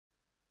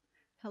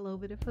Hello,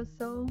 beautiful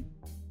soul.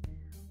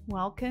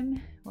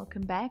 Welcome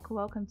back.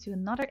 Welcome to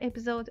another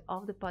episode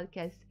of the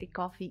podcast, A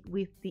Coffee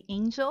with the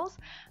Angels.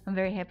 I'm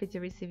very happy to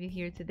receive you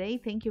here today.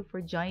 Thank you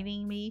for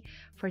joining me,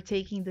 for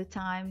taking the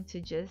time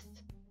to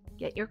just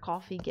get your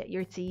coffee, get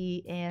your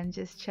tea, and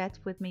just chat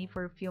with me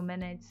for a few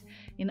minutes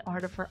in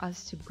order for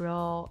us to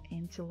grow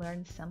and to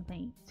learn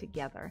something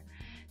together.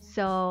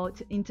 So,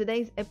 in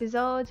today's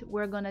episode,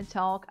 we're going to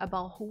talk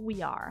about who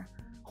we are.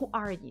 Who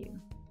are you?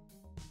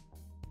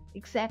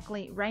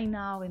 Exactly right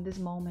now in this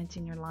moment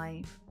in your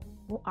life,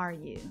 who are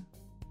you?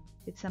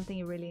 It's something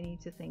you really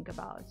need to think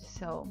about.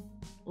 So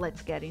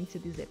let's get into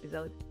this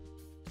episode.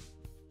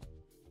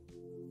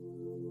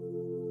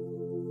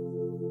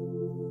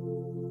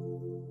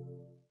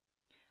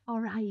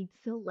 All right,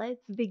 so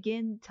let's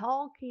begin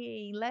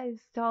talking.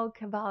 Let's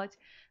talk about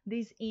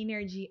this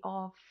energy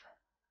of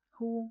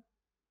who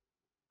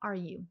are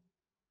you?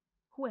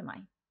 Who am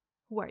I?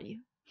 Who are you?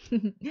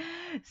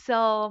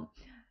 So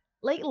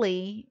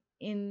lately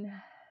in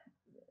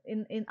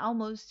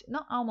almost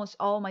not almost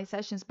all my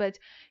sessions, but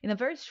in a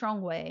very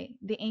strong way,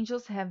 the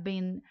angels have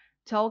been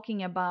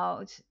talking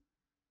about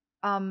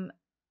um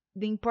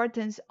the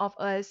importance of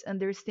us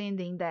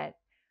understanding that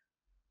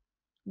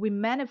we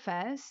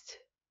manifest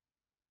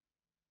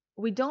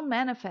we don't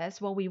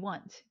manifest what we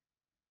want,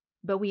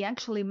 but we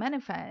actually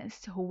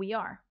manifest who we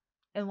are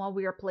and what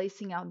we are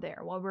placing out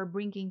there, what we're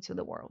bringing to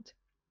the world.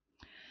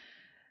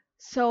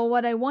 So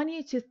what I want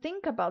you to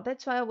think about,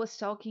 that's why I was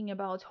talking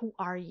about who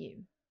are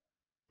you.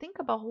 Think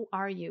about who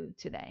are you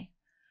today.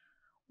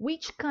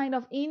 Which kind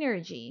of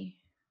energy,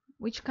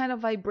 which kind of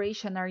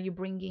vibration are you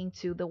bringing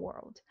to the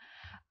world?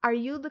 Are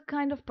you the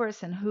kind of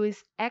person who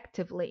is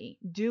actively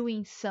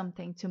doing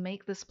something to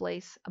make this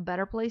place a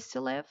better place to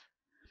live,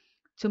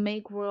 to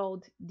make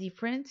world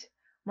different,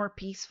 more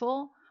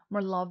peaceful,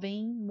 more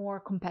loving, more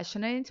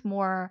compassionate,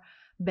 more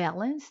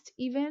balanced,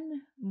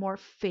 even more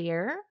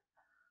fair?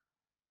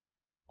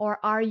 Or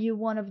are you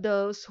one of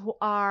those who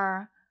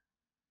are,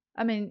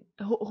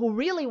 who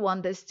really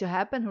want this to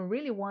happen, who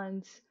really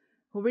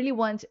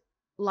want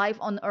life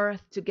on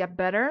earth to get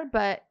better,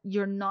 but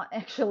you're not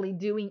actually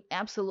doing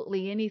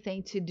absolutely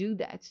anything to do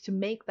that, to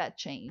make that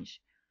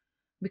change,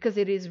 because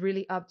it is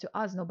really up to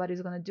us.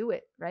 Nobody's going to do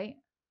it, right?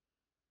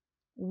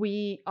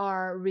 We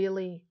are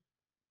really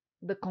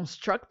the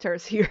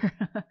constructors here,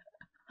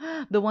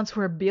 the ones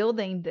who are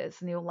building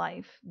this new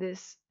life,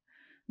 this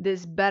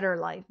better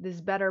life,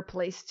 this better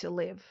place to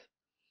live.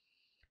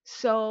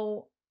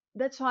 So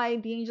that's why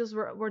the angels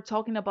were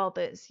talking about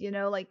this,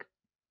 like,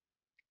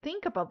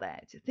 think about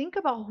that. Think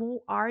about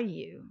who are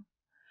you?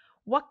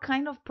 What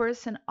kind of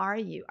person are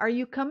you? Are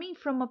you coming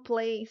from a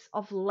place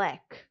of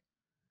lack,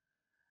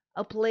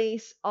 a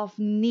place of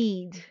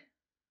need,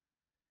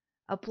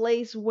 a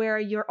place where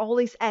you're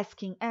always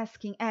asking,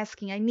 asking,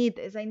 asking, I need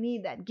this, I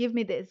need that, give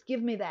me this,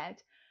 give me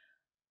that.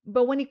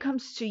 But when it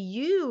comes to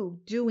you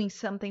doing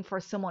something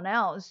for someone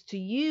else, to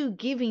you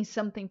giving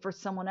something for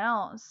someone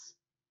else,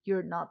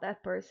 you're not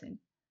that person.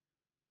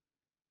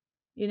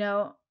 You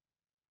know,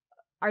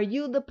 are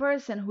you the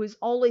person who is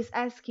always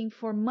asking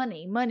for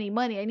money, money,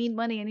 money? I need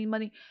money, I need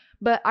money.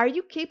 But are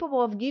you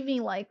capable of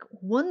giving like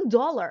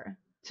 $1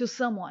 to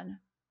someone?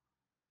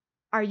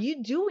 Are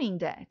you doing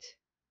that?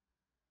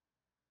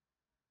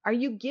 Are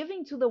you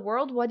giving to the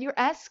world what you're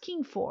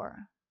asking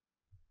for?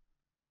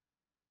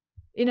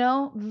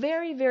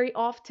 Very, very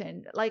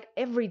often, like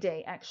every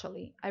day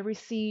actually, I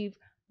receive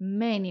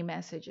many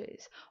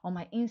messages on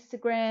my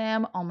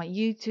Instagram, on my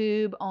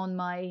YouTube, on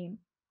my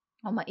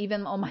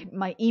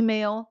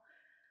email.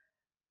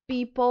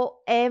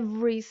 People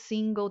every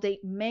single day,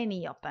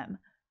 many of them,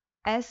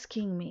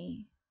 asking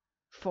me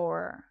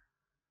for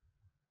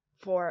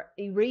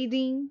a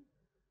reading,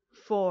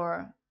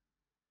 for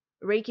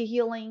Reiki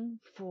healing,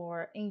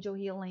 for angel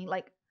healing,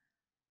 like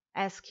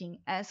asking,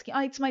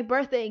 oh, it's my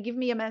birthday, give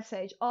me a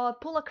message. Oh,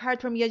 pull a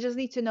card for me, I just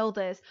need to know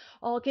this.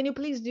 Oh, can you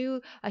please do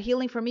a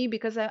healing for me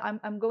because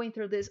I'm going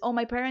through this. Oh,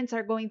 my parents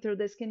are going through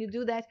this, can you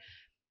do that?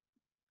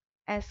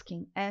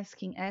 Asking,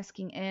 asking,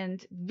 asking.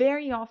 And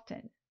very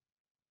often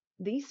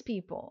these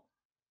people,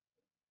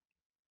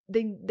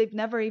 they've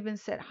never even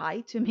said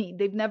hi to me.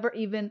 They've never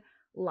even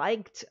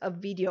liked a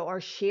video or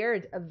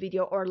shared a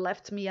video or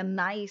left me a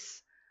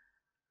nice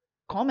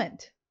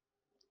comment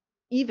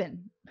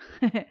even.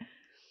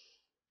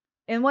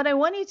 And what I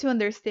want you to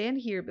understand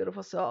here,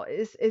 beautiful soul,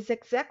 is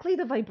exactly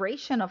the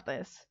vibration of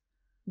this.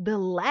 The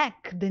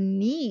lack, the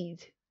need.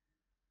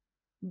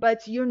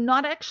 But you're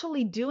not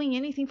actually doing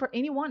anything for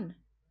anyone.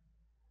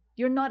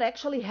 You're not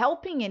actually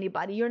helping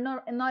anybody. You're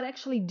not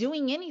actually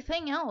doing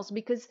anything else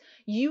because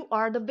you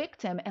are the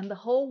victim and the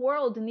whole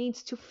world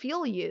needs to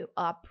fill you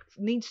up,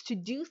 needs to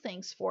do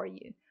things for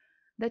you.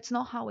 That's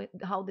not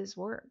how this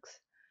works.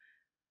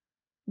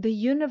 The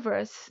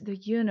universe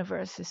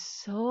is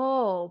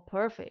so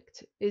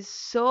perfect, is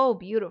so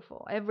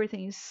beautiful.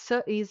 Everything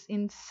is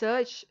in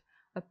such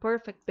a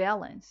perfect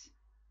balance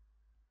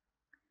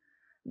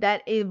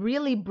that it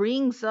really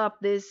brings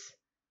up this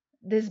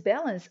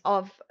balance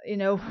of,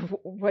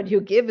 what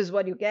you give is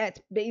what you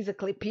get,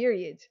 basically,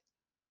 period.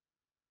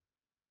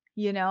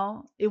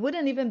 It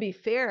wouldn't even be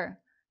fair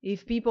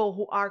if people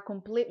who are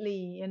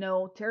completely,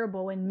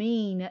 terrible and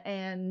mean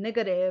and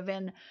negative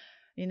and,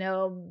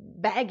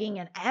 begging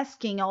and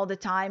asking all the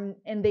time,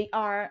 and they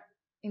are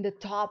in the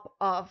top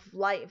of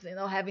life,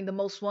 having the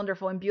most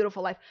wonderful and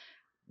beautiful life,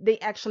 they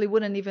actually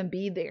wouldn't even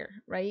be there,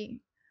 right?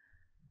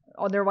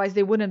 Otherwise,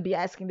 they wouldn't be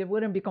asking, they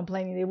wouldn't be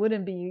complaining, they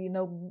wouldn't be,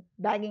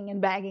 begging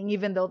and begging,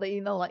 even though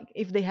they, like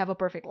if they have a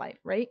perfect life,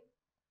 right?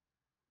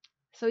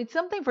 So it's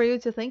something for you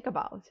to think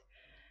about,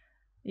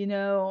 you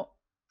know,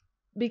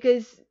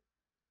 because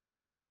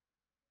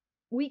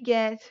we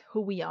get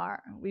who we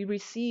are, we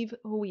receive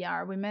who we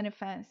are, we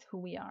manifest who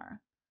we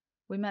are,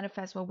 we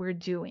manifest what we're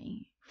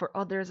doing for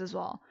others as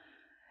well.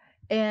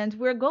 And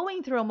we're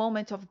going through a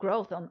moment of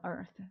growth on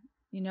earth,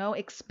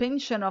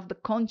 expansion of the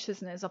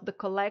consciousness of the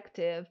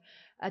collective,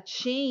 a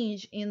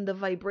change in the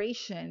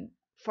vibration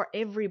for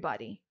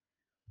everybody.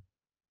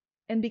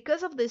 And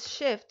because of this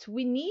shift,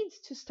 we need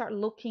to start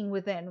looking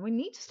within. We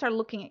need to start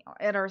looking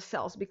at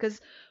ourselves, because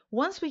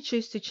once we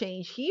choose to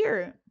change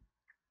here,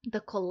 the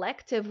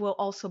collective will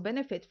also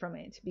benefit from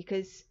it,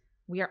 because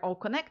we are all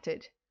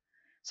connected.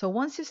 So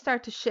once you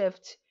start to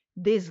shift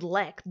this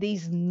lack,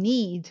 this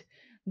need,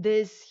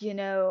 this,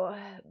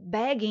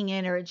 begging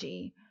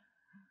energy,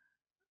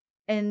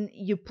 and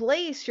you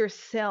place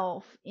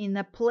yourself in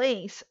a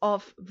place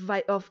of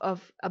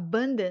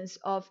abundance,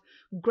 of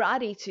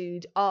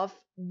gratitude, of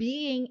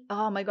being,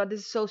 oh my god,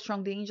 this is so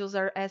strong, the angels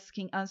are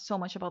asking us so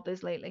much about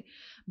this lately,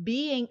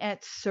 being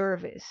at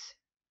service,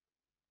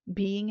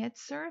 being at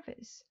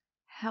service,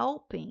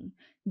 helping,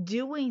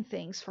 doing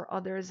things for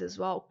others as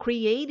well,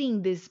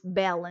 creating this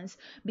balance,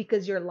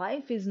 because your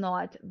life is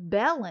not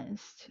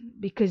balanced,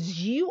 because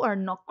you are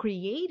not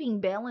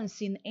creating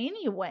balance in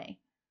any way.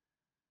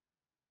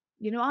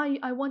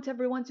 I want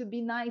everyone to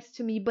be nice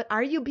to me, but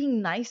are you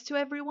being nice to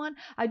everyone?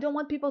 I don't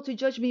want people to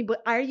judge me,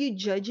 but are you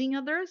judging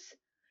others?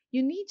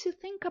 You need to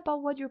think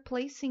about what you're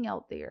placing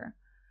out there.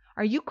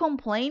 Are you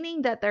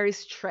complaining that there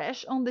is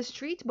trash on the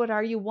street, but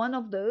are you one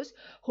of those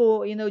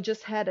who,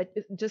 just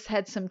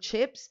had some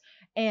chips,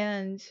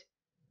 and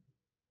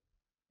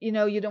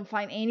you don't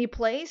find any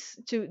place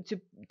to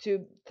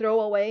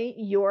throw away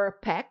your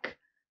pack,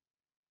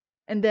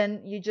 and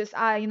then you just,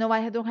 I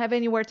don't have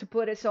anywhere to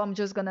put it, so I'm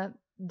just gonna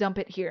dump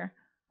it here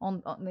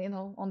on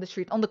the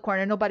street, on the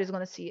corner. Nobody's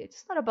gonna see it.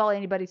 It's not about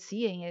anybody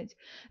seeing it.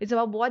 It's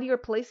about what you're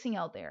placing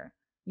out there.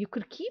 You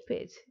could keep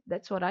it.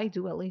 That's what I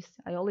do. At least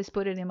I always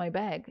put it in my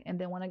bag, and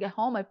then when I get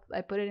home,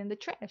 I put it in the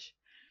trash.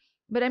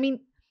 But I mean,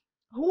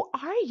 who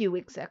are you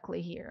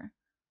exactly here?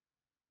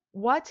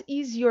 What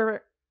is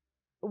your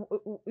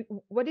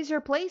what is your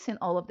place in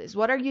all of this?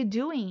 What are you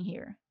doing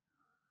here?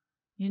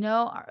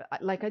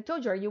 Like I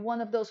told you, are you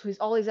one of those who is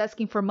always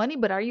asking for money,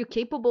 but are you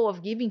capable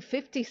of giving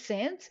 50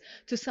 cents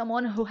to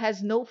someone who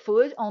has no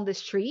food on the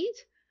street?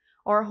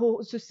 Or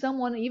who to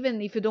someone,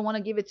 even if you don't want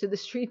to give it to the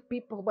street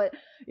people, but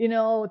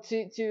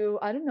to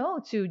I don't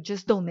know, to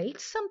just donate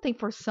something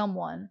for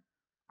someone.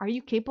 Are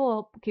you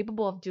capable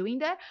of doing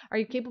that? Are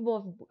you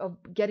capable of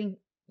getting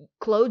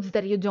clothes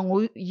that you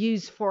don't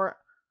use for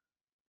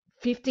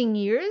 15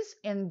 years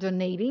and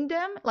donating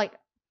them? Like,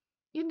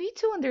 you need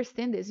to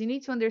understand this. You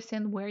need to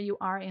understand where you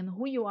are and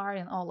who you are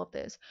in all of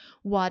this.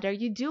 What are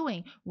you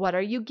doing? What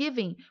are you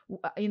giving?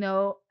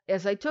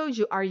 As I told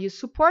you, are you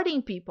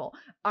supporting people?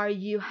 Are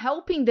you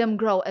helping them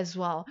grow as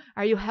well?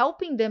 Are you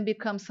helping them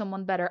become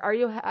someone better? Are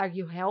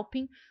you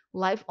helping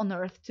life on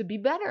earth to be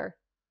better?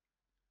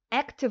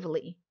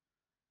 Actively.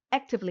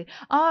 Actively.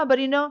 But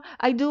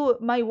I do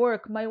my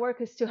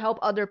work is to help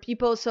other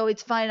people, so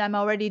it's fine, I'm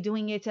already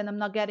doing it and I'm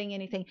not getting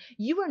anything.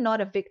 You are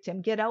not a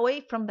victim. Get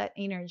away from that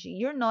energy.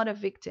 You're not a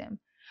victim.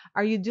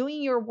 Are you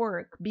doing your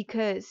work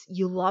because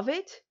you love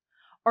it,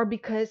 or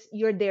because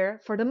you're there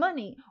for the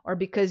money, or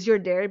because you're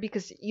there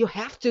because you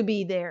have to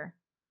be there?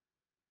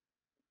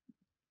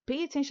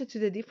 Pay attention to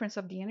the difference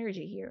of the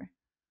energy here.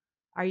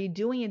 Are you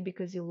doing it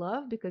because you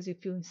love, because you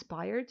feel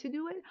inspired to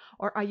do it,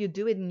 or are you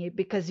doing it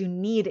because you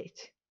need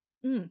it?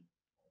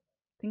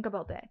 Think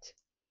about that.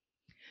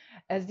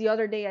 As the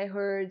other day I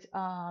heard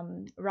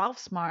Ralph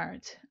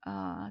Smart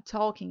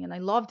talking, and I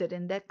loved it,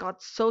 and that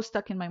got so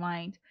stuck in my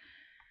mind.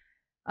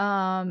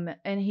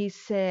 And he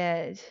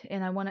said,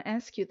 and I want to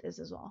ask you this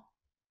as well.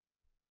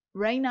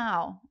 Right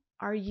now,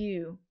 are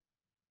you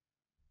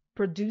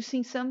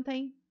producing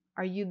something?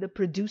 Are you the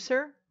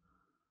producer,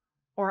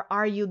 or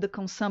are you the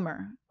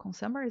consumer?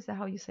 Consumer, is that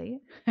how you say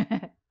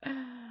it?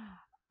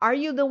 Are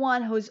you the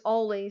one who's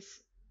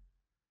always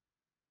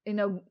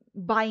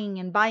buying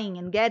and buying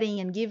and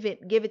getting, and give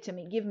it to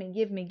me, give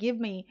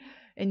me,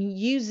 and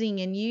using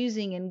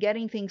and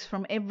getting things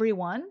from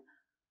everyone?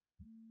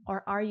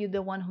 Or are you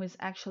the one who is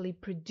actually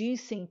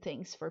producing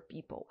things for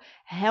people,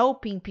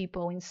 helping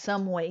people in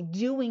some way,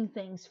 doing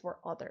things for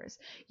others?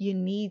 You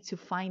need to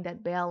find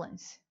that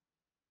balance.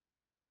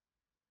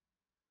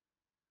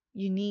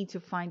 You need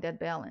to find that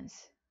balance.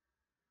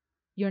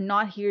 You're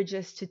not here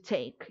just to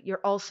take,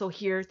 you're also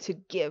here to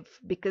give,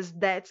 because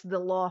that's the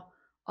law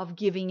of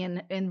giving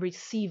and,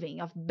 receiving,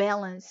 of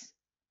balance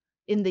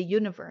in the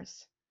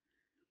universe.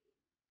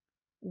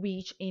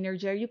 Which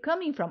energy are you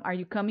coming from? Are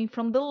you coming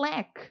from the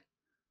lack,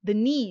 the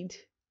need,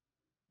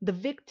 the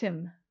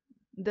victim,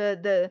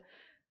 the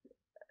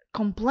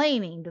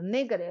complaining, the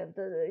negative,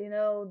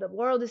 the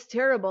world is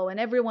terrible and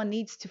everyone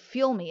needs to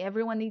feel me,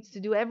 everyone needs to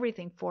do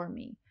everything for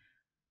me,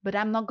 but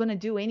I'm not going to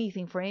do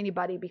anything for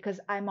anybody because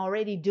I'm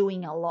already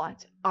doing a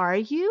lot? Are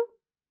you?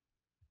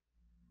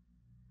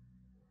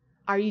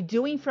 Are you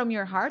doing from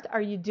your heart?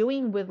 Are you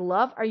doing with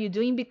love? Are you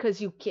doing because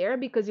you care,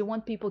 because you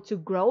want people to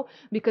grow,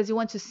 because you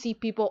want to see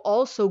people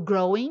also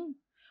growing,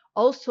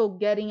 also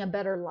getting a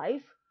better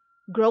life,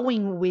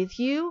 growing with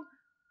you,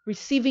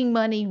 receiving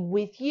money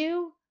with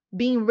you,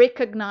 being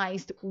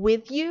recognized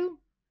with you?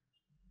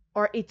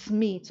 Or it's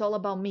me, it's all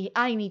about me.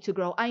 I need to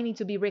grow, I need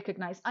to be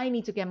recognized, I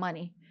need to get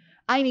money,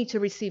 I need to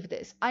receive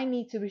this, I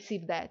need to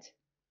receive that?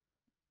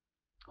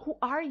 Who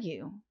are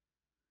you?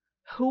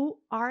 Who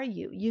are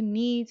you? You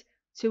need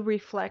to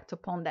reflect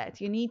upon that.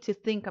 You need to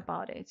think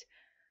about it.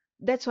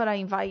 That's what I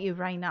invite you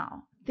right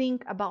now.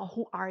 Think about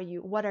who are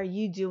you? What are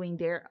you doing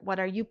there? What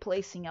are you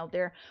placing out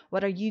there?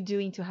 What are you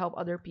doing to help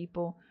other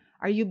people?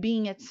 Are you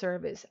being at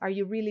service? Are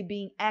you really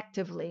being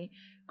actively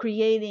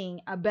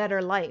creating a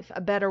better life,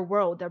 a better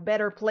world, a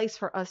better place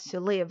for us to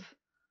live?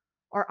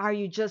 Or are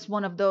you just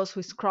one of those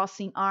who's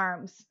crossing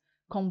arms,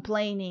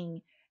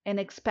 complaining, and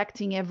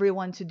expecting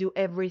everyone to do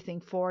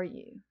everything for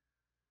you?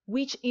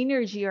 Which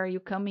energy are you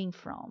coming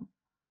from?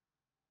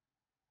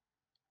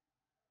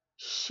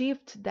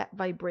 Shift that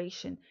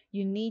vibration.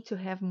 You need to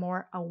have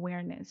more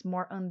awareness,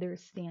 more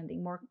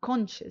understanding, more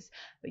conscious.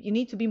 But you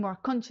need to be more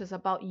conscious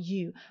about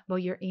you,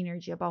 about your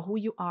energy, about who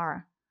you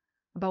are,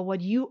 about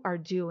what you are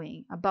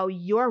doing, about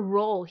your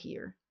role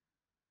here,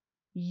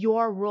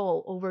 your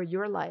role over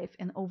your life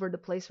and over the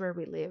place where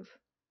we live.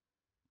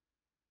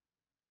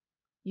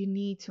 You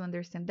need to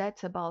understand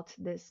that's about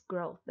this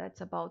growth,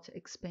 that's about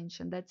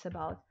expansion, that's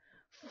about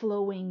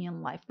flowing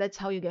in life. That's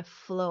how you get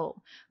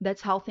flow.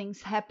 That's how things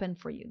happen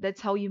for you.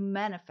 That's how you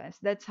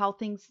manifest. That's how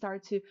things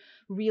start to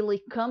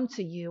really come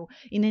to you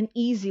in an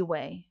easy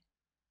way,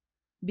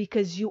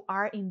 because you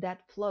are in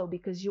that flow,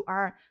 because you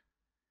are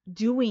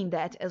doing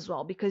that as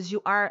well, because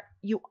you are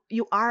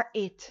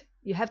it.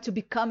 You have to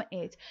become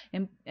it.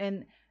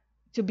 And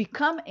to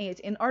become it,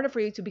 in order for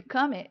you to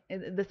become it,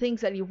 the things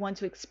that you want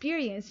to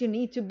experience, you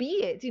need to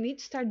be it. You need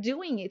to start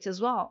doing it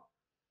as well.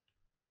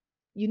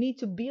 You need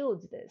to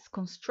build this,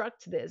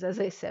 construct this. As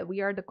I said, we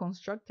are the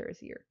constructors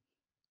here,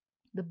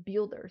 the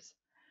builders.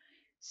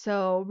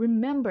 So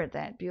remember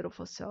that,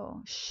 beautiful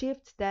soul.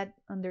 Shift that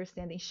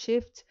understanding,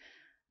 shift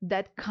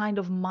that kind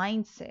of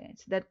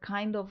mindset, that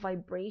kind of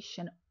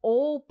vibration.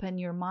 Open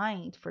your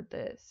mind for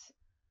this.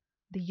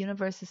 The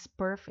universe is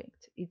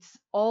perfect. It's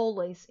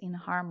always in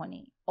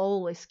harmony,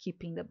 always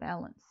keeping the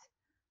balance,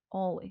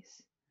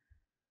 always.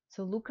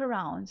 So look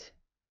around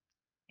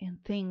and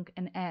think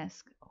and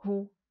ask,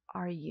 who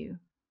are you?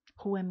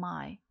 Who am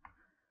I?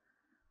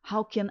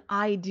 How can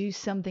I do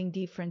something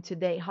different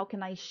today? How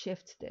can I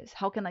shift this?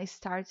 How can I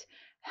start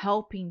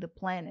helping the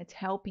planet,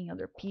 helping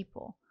other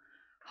people?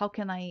 How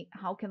can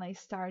I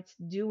start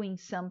doing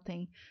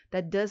something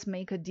that does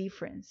make a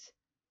difference?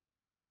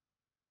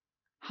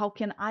 How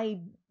can I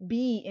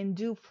be and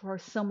do for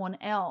someone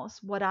else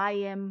what I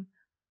am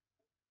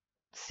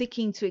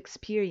seeking to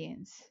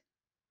experience?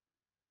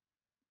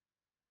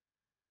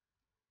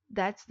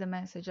 That's the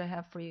message I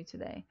have for you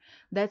today.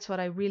 That's what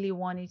I really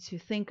want you to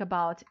think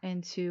about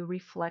and to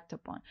reflect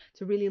upon,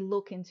 to really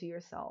look into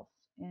yourself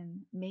and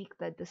make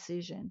that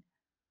decision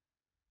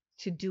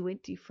to do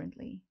it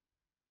differently,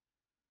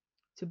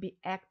 to be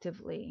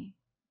actively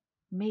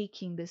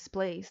making this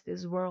place,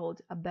 this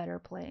world, a better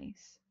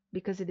place,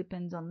 because it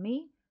depends on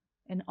me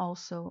and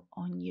also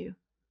on you.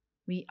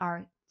 We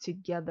are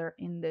together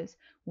in this.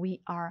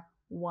 We are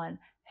one.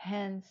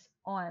 Hands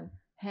on,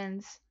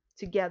 hands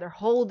together,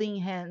 holding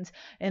hands,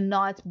 and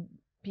not,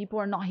 people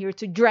are not here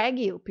to drag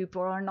you.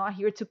 People are not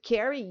here to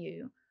carry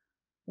you.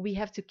 We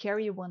have to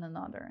carry one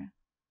another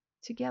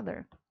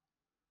together.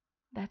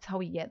 That's how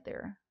we get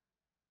there.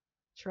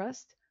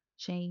 Trust,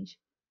 change,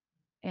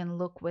 and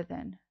look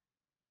within.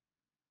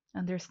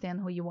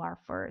 Understand who you are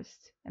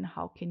first, and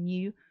how can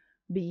you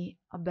be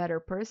a better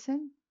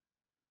person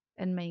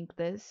and make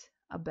this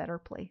a better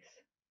place.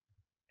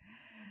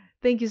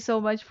 Thank you so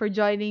much for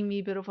joining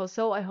me, beautiful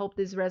soul. I hope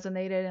this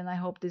resonated and I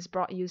hope this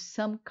brought you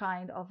some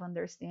kind of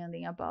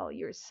understanding about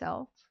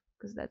yourself,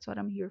 because that's what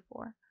I'm here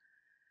for.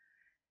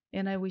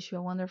 And I wish you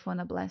a wonderful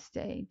and a blessed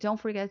day. Don't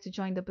forget to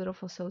join the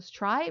Beautiful Souls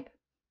tribe.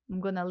 I'm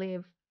going to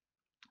leave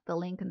the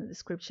link in the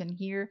description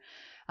here.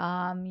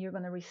 You're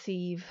going to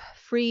receive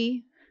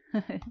free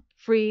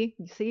free,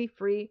 you see,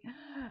 free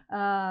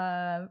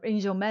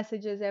angel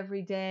messages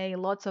every day,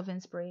 lots of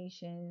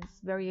inspirations,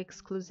 very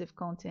exclusive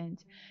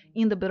content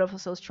in the Beautiful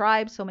Souls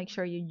tribe. So make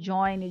sure you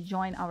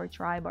join our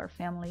tribe, our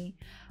family.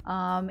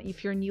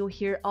 If you're new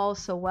here,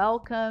 also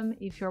welcome.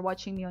 If you're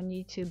watching me on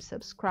YouTube,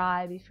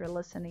 subscribe. If you're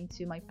listening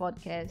to my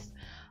podcast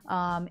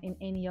in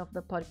any of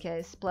the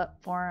podcast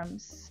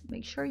platforms,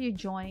 make sure you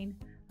join.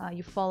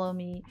 you follow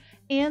me.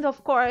 And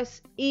of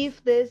course,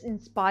 if this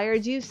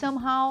inspired you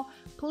somehow,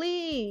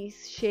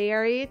 please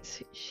share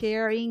it.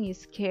 Sharing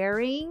is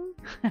caring.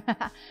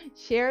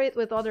 Share it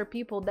with other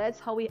people. That's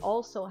how we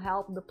also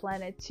help the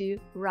planet to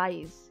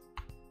rise,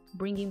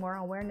 bringing more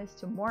awareness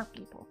to more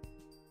people.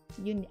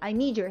 I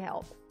need your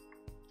help.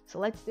 So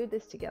let's do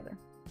this together.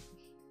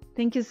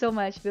 Thank you so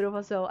much,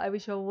 beautiful soul. I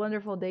wish you a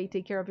wonderful day.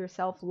 Take care of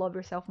yourself. Love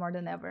yourself more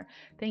than ever.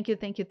 Thank you,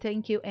 thank you,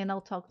 thank you. And I'll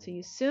talk to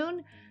you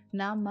soon.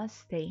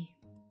 Namaste.